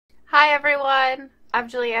Hi everyone, I'm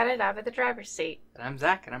Juliana and I'm in the driver's seat. And I'm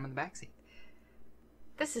Zach, and I'm in the backseat.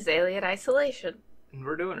 This is Alien Isolation. And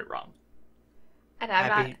we're doing it wrong. And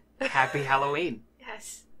I'm Happy Halloween.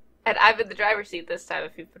 Yes. And I'm in the driver's seat this time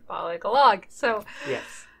if you've been following along, so...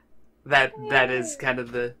 Yes. That is kind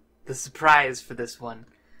of the surprise for this one.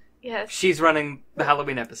 Yes. She's running the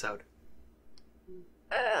Halloween episode.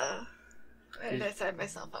 Why did I sign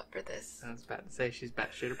myself up for this? I was about to say she's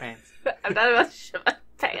about to shit her pants. I'm not about to shit my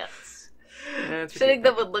pants. Shitting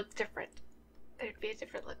them would look different. There'd be a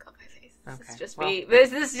different look on my face. This is just me.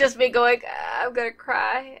 This is just me going, I'm gonna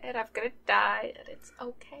cry and I'm gonna die and it's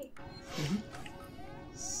okay. Mm-hmm.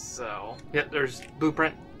 So, yeah, there's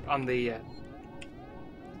blueprint on the.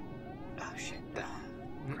 Oh shit!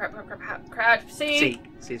 Crouch. C.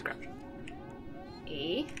 C's crouch.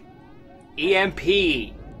 E. EMP.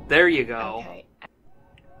 There you go. Okay.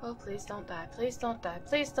 Oh, please don't die. Please don't die.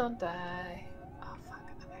 Please don't die. Oh fuck.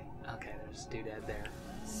 Okay. Okay, there's a doodad there.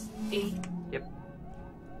 E. Yep.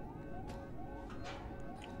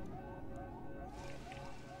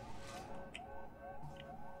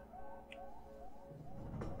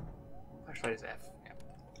 Flashlight is F. Yep.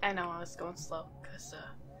 I know I was going slow because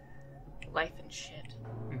life and shit.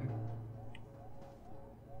 Mm-hmm.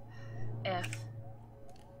 F.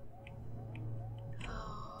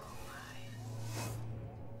 Oh my.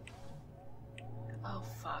 Oh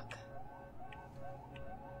fuck.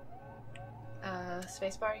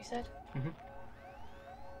 Spacebar, you said? Mm-hmm.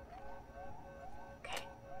 Okay.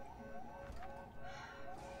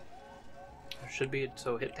 There should be,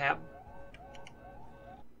 so hit tab.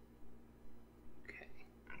 Okay.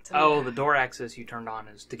 Oh, the door access you turned on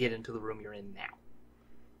is to get into the room you're in now.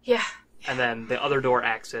 Yeah. And then the other door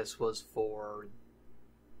access was for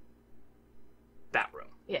that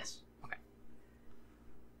room. Yes. Okay.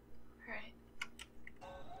 Alright.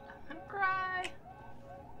 I'm gonna cry.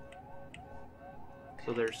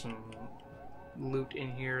 So there's some loot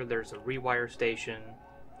in here. There's a rewire station.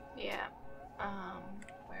 Yeah.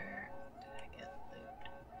 Where did I get loot?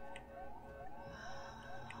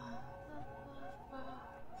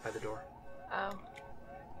 By the door. Oh.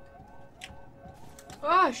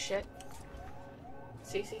 Oh shit.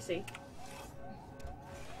 C. Fucking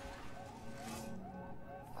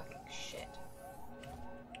shit.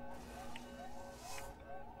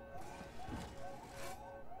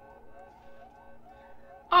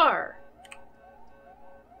 R.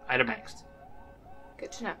 Item next.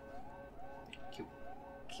 Good to know. Q.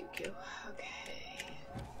 Q. Okay.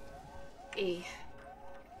 E.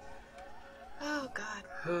 Oh god.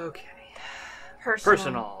 Okay.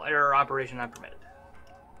 Personal. Error operation not permitted.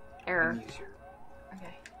 Error. Use your,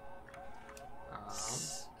 Okay.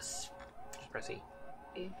 just press E.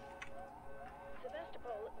 E.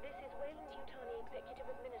 Sevastopol, this is Weyland-Yutani Executive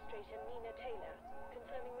Administrator Nina Taylor,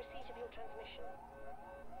 confirming receipt of your transmission.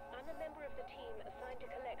 I'm a member of the team assigned to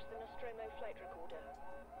collect the Nostromo flight recorder.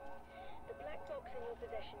 The black box in your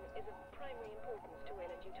possession is of primary importance to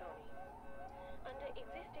Weyland-Yutani. Under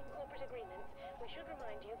existing corporate agreements, we should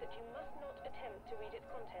remind you that you must not attempt to read its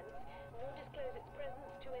contents, nor disclose its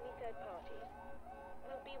presence to any third parties.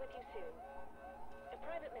 We'll be with you soon. A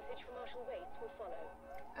private message from Marshal Waits will follow.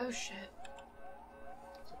 Oh shit.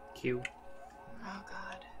 Q. Oh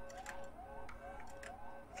god.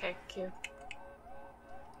 Okay, Q.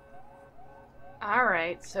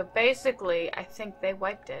 Alright, so basically, I think they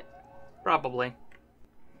wiped it. Probably.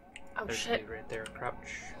 Oh There's shit. a dude right there.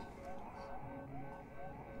 Crouch.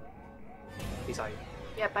 He saw you.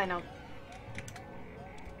 Yep, I know.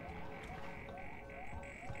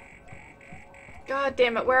 God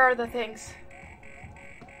damn it, where are the things?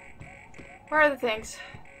 Where are the things?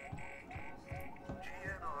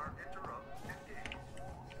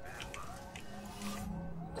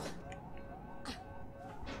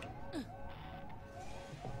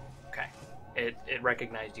 Okay. It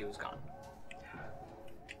recognized you as gone.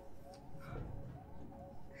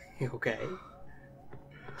 You okay?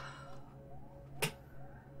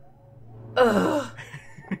 Ugh.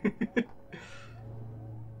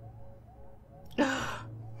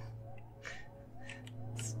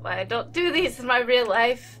 That's why I don't do these in my real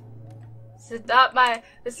life. This is not my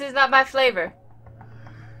flavor.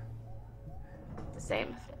 The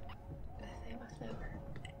same flavor.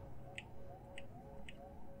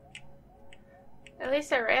 At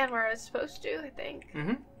least I ran where I was supposed to, I think.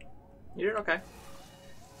 Mm-hmm. You did okay.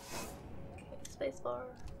 Okay, spacebar.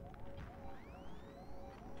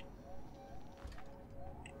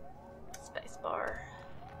 Spacebar.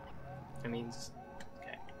 It means...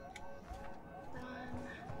 Okay.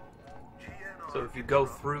 So if you go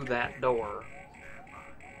through that door...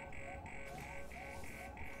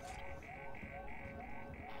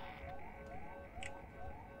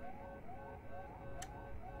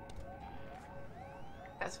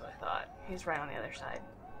 He's right on the other side.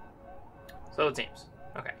 So it seems.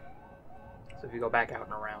 Okay. So if you go back out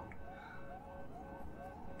and around.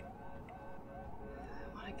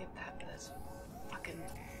 I want to get this fucking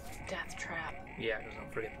death trap. Yeah, because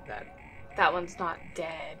don't forget that. That one's not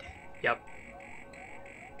dead. Yep.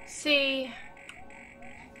 See?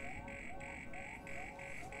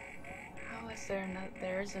 How is there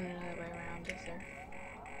there isn't another way around, is there?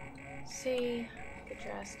 See? Get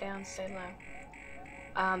your ass down, stay low.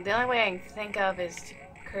 The only way I can think of is to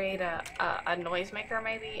create a noisemaker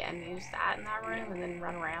maybe and use that in that room and then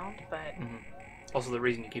run around, but... Mm-hmm. Also, the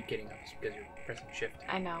reason you keep getting up is because you're pressing shift.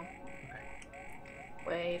 I know. Okay.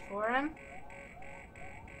 Wait for him.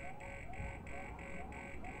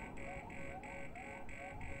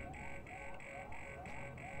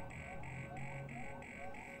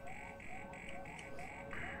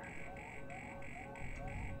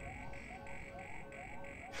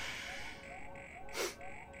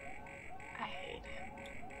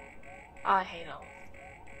 I hate all.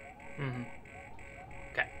 Mm-hmm.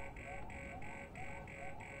 Okay.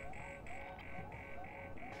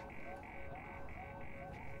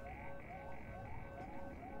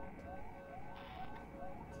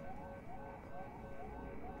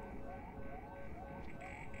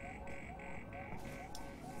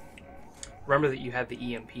 Remember that you have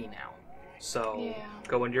the EMP now. So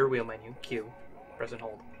go into your wheel menu, Q, press and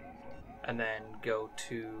hold. And then go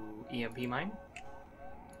to EMP mine.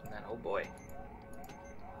 And then, oh boy.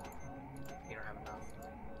 You don't have enough.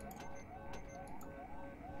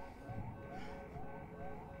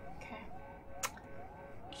 Okay.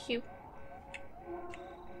 Q.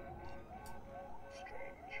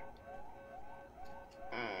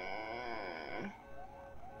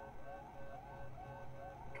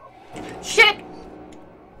 Shit!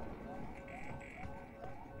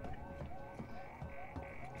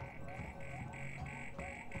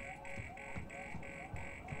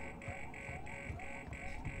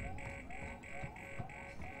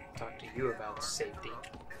 Talk to you about safety.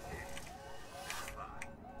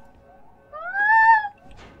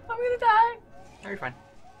 I'm gonna die. No, you're fine.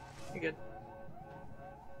 You're good.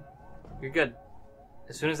 You're good.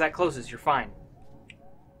 As soon as that closes, you're fine.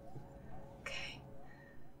 Okay.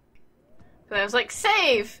 But I was like,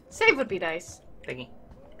 save! Save would be nice. Thingy.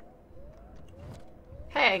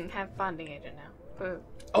 Hey, I can have bonding agent now. Boo.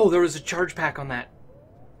 Oh, there was a charge pack on that.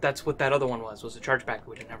 That's what that other one was a charge pack that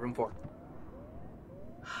we didn't have room for.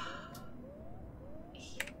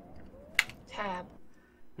 Tab.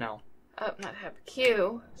 No. Oh, not tab.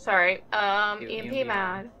 Q. Sorry. EMP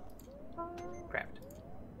mod. Craft.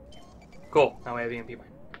 Cool. Now we have EMP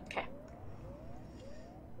mine. Okay.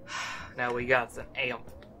 Now we got some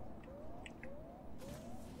amp.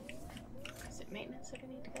 Is it maintenance that I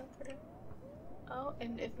need to go through? Oh,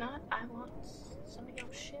 and if not, I want some of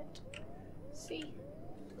your shit. See?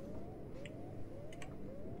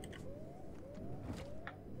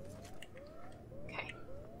 Okay.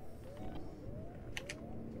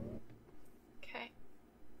 Okay.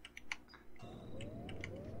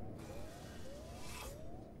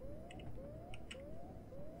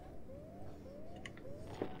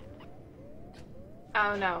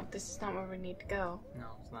 Oh no, this is not where we need to go. No,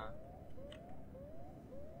 it's not.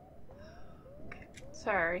 Okay,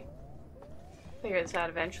 sorry. Figure this out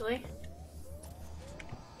eventually.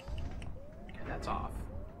 And that's off.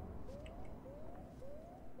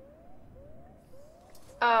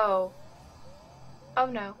 Oh. Oh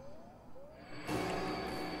no.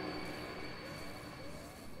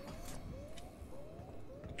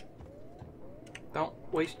 Don't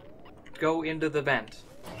waste. Go into the vent.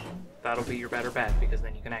 That'll be your better bet, because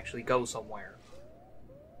then you can actually go somewhere.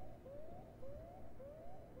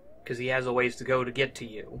 Because he has a ways to go to get to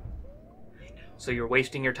you. I know. So you're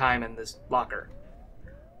wasting your time in this locker.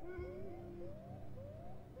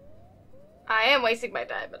 I am wasting my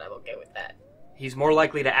time, but I'm okay with that. He's more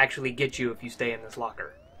likely to actually get you if you stay in this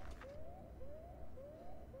locker.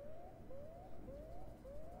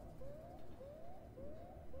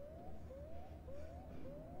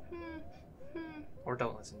 Or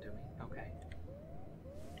don't listen to me. Okay.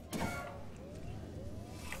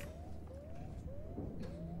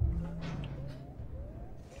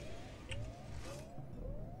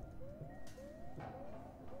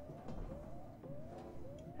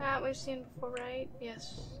 We've seen before, right?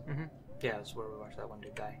 Yes. Mm-hmm. Yeah, that's where we watched that one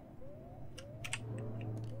dude die.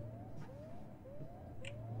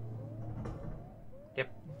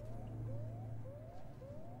 Yep.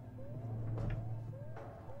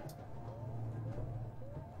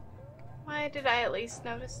 Why did I at least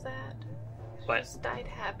notice that? What? I just died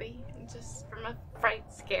happy, and just from a fright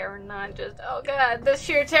scare, and not just, oh god, the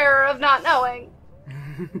sheer terror of not knowing.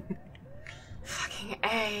 Fucking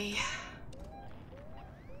A.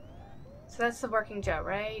 So that's the working Joe,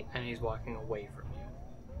 right? And he's walking away from you.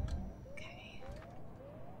 Okay.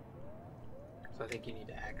 So I think you need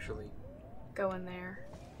to actually... go in there.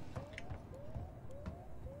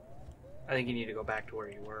 I think you need to go back to where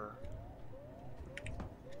you were.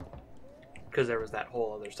 Because there was that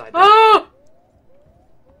whole other side. Oh!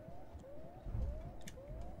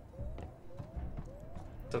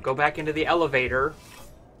 So go back into the elevator.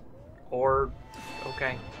 Or...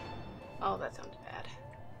 okay. Oh, that sounds bad.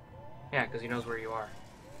 Yeah, because he knows where you are.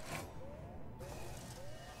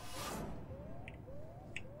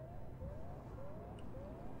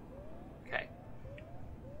 Okay.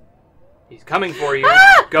 He's coming for you.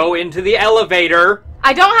 Ah! Go into the elevator.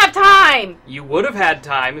 I don't have time! You would have had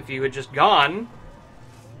time if you had just gone.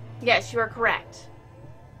 Yes, you are correct.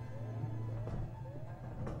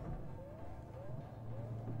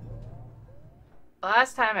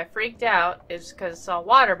 Last time I freaked out is because I saw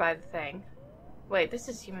water by the thing. Wait, this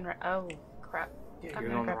is human oh, crap. Yeah, I'm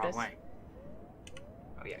you're gonna going the grab wrong this. way.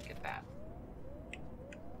 Oh yeah, get that.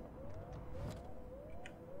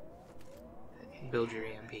 Okay. Build your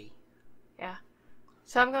EMP. Yeah.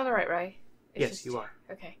 So I'm going the right way. It's Yes, just- you are.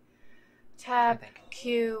 Okay. Tab, I think.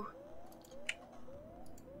 Q.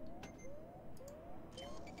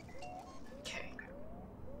 Okay.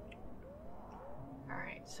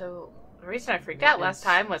 Alright, so the reason I freaked out last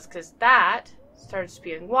time was because that started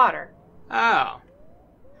spewing water. Oh,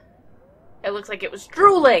 It looks like it was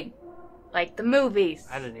drooling! Like the movies.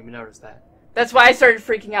 I didn't even notice that. That's why I started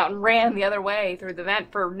freaking out and ran the other way through the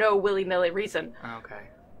vent for no willy-nilly reason. Okay.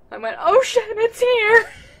 I went, oh shit, it's here!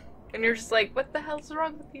 And you're just like, what the hell's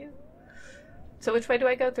wrong with you? So which way do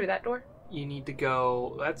I go? Through that door? You need to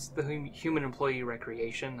go... That's the human employee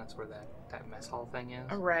recreation. That's where that mess hall thing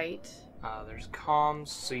is. Right. There's comms,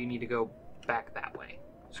 so you need to go back that way.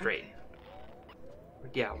 Straight.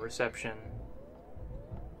 Okay. Yeah, reception.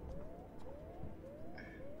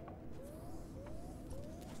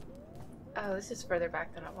 Oh, this is further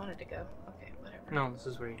back than I wanted to go. Okay, whatever. No, this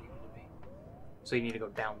is where you need to be. So you need to go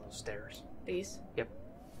down those stairs. These? Yep.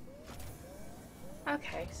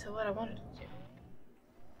 Okay, so what I wanted to do.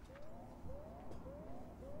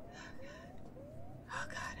 Oh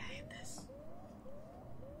god, I hate this.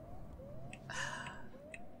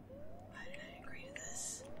 Why did I agree to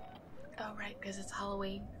this? Oh, right, because it's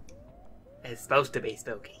Halloween. It's supposed to be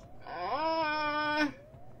spooky.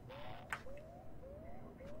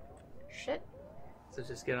 Shit. So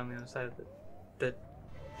just get on the other side of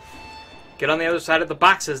get on the other side of the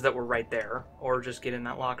boxes that were right there, or just get in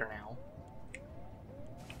that locker now.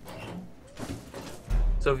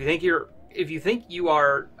 So if you think you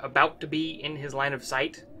are about to be in his line of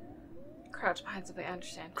sight, Crouch behind something, I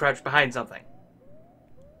understand. crouch behind something.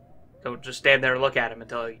 Don't just stand there and look at him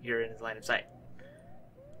until you're in his line of sight.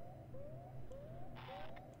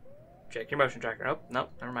 Check your motion tracker. Oh, no,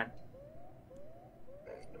 never mind.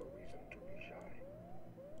 There's no reason to be shy.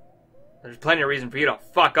 There's plenty of reason for you to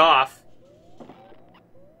fuck off.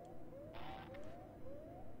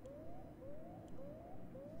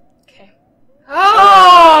 Okay.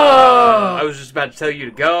 Oh! I was just about to tell you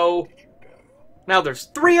to go. Now there's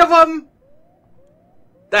 3 of them?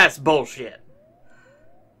 That's bullshit.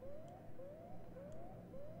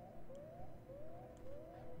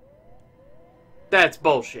 That's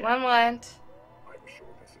bullshit. One went. I'm sure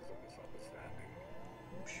this is a misunderstanding.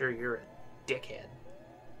 I'm sure you're a dickhead.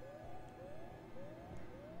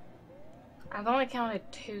 I've only counted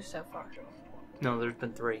 2 so far. Just want No, there's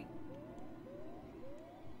been 3.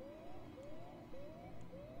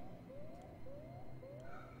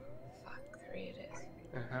 Fuck, 3 it is.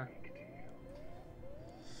 Uh-huh. to speak to you.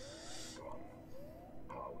 Gone.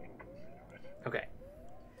 How inconsiderate. Okay.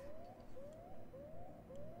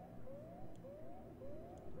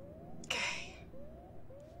 Okay.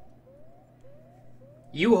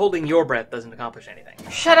 You holding your breath doesn't accomplish anything.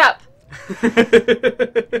 Shut up!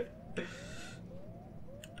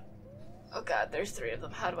 Oh god, there's 3 of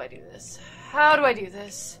them. How do I do this? How do I do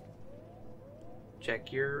this?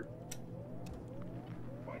 Check your...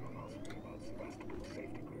 Why not ask me about Sevastopol's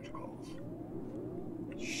safety protocols?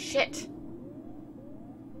 Shit.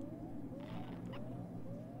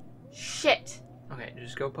 Shit. Okay,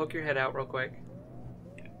 just go poke your head out real quick.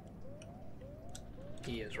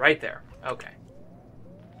 He is right there. Okay.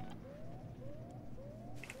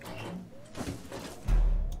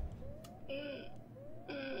 Seems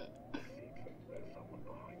like there's someone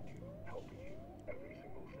behind you, helping you every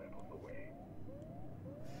single step of the way.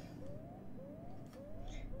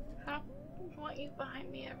 I don't want you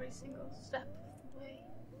behind me every single step of the way.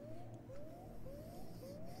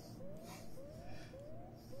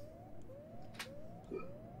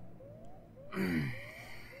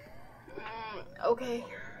 Okay.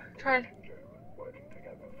 Trying. Working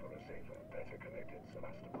together for a safer, better connected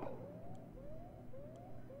Sebastopol.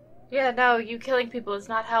 Yeah, no, you killing people is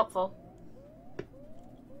not helpful.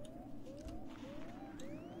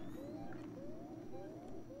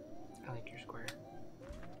 I think you're square.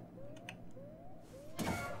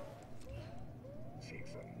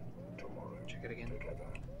 Season tomorrow. Check it again. Together.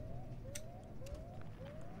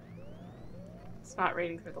 It's not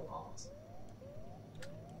reading through the walls.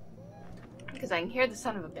 Because I can hear the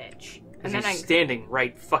son of a bitch. And then he's standing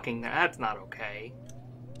right fucking there. That's not okay.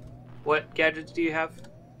 What gadgets do you have?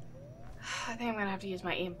 I think I'm gonna have to use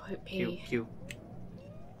my input P. Q.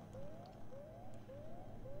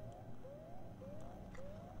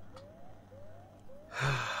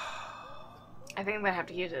 I think I'm gonna have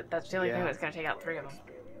to use it. That's the only thing that's gonna take out 3 of them.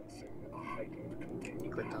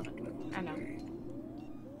 You clicked on it. I know.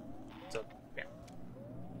 So, yeah.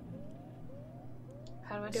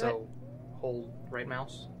 How do I do it? So, hold right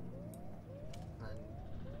mouse. And,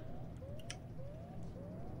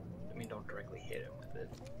 I mean, don't directly hit him with it.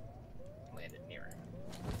 Land it near him.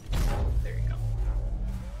 There you go.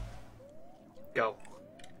 Go.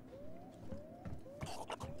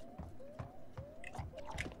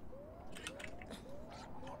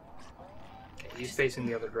 Okay, he's facing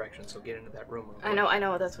the other direction, so get into that room. I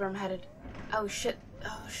know, that's where I'm headed. Oh shit.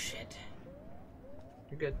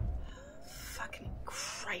 You're good. Fucking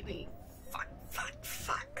cripey.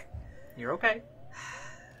 Fuck. You're okay.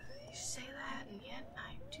 You say that, and yet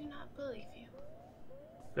I do not believe you.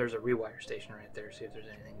 There's a rewire station right there. See if there's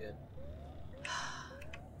anything good.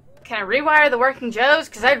 Can I rewire the working Joes?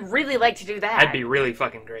 Because I'd really like to do that. That'd be really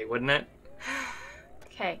fucking great, wouldn't it?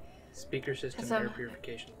 Okay. Speaker system, air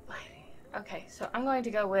purification. Okay, so I'm going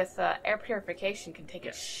to go with air purification can take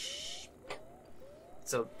it.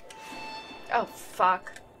 So. Oh,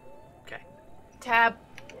 fuck. Okay. Tab.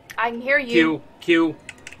 I can hear you. Q.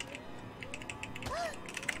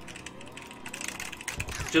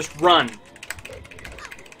 Just run.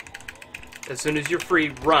 As soon as you're free,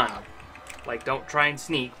 run. Like, don't try and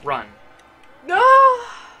sneak. Run. No.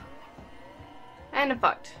 And I'm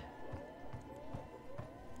fucked.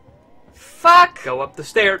 Fuck. Go up the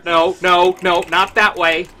stairs. No, not that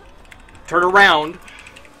way. Turn around.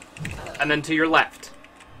 And then to your left.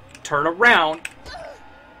 Turn around.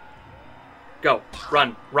 Go.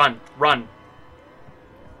 Run.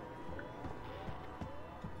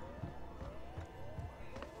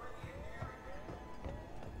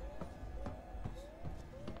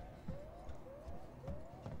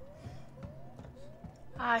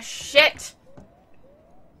 Ah, shit.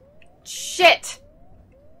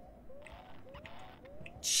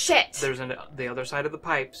 There's the other side of the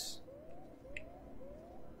pipes.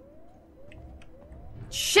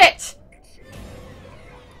 Shit.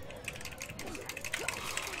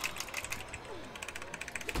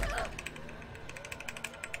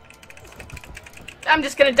 I'm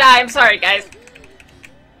just gonna die. I'm sorry, guys.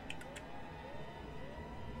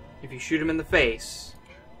 If you shoot him in the face...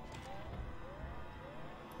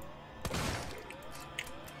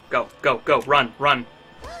 Go. Run.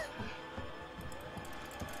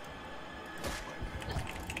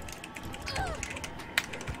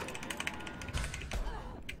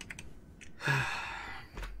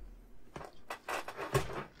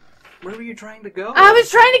 Where were you trying to go? I was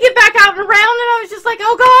trying to get back out and around, and I was just like,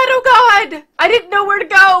 oh god! I didn't know where to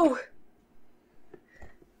go!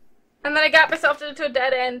 And then I got myself into a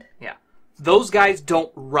dead end. Yeah. Those guys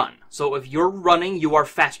don't run. So if you're running, you are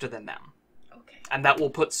faster than them. Okay. And that will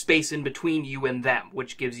put space in between you and them,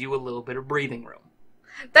 which gives you a little bit of breathing room.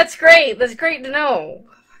 That's great. That's great to know.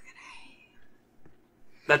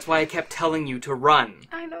 That's why I kept telling you to run.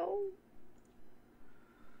 I know.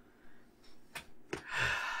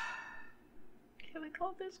 Can we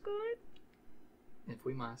call this good? If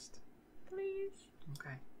we must. Please.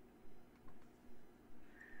 Okay.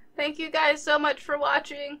 Thank you guys so much for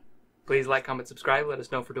watching. Please like, comment, subscribe. Let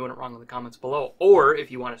us know if we're doing it wrong in the comments below. Or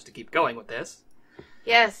if you want us to keep going with this.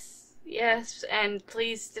 Yes. And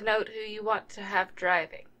please denote who you want to have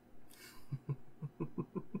driving.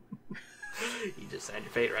 You just signed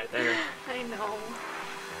your fate right there. I know.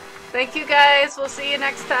 Thank you guys. We'll see you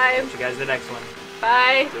next time. See you guys in the next one.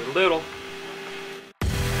 Bye. Doodle doodle.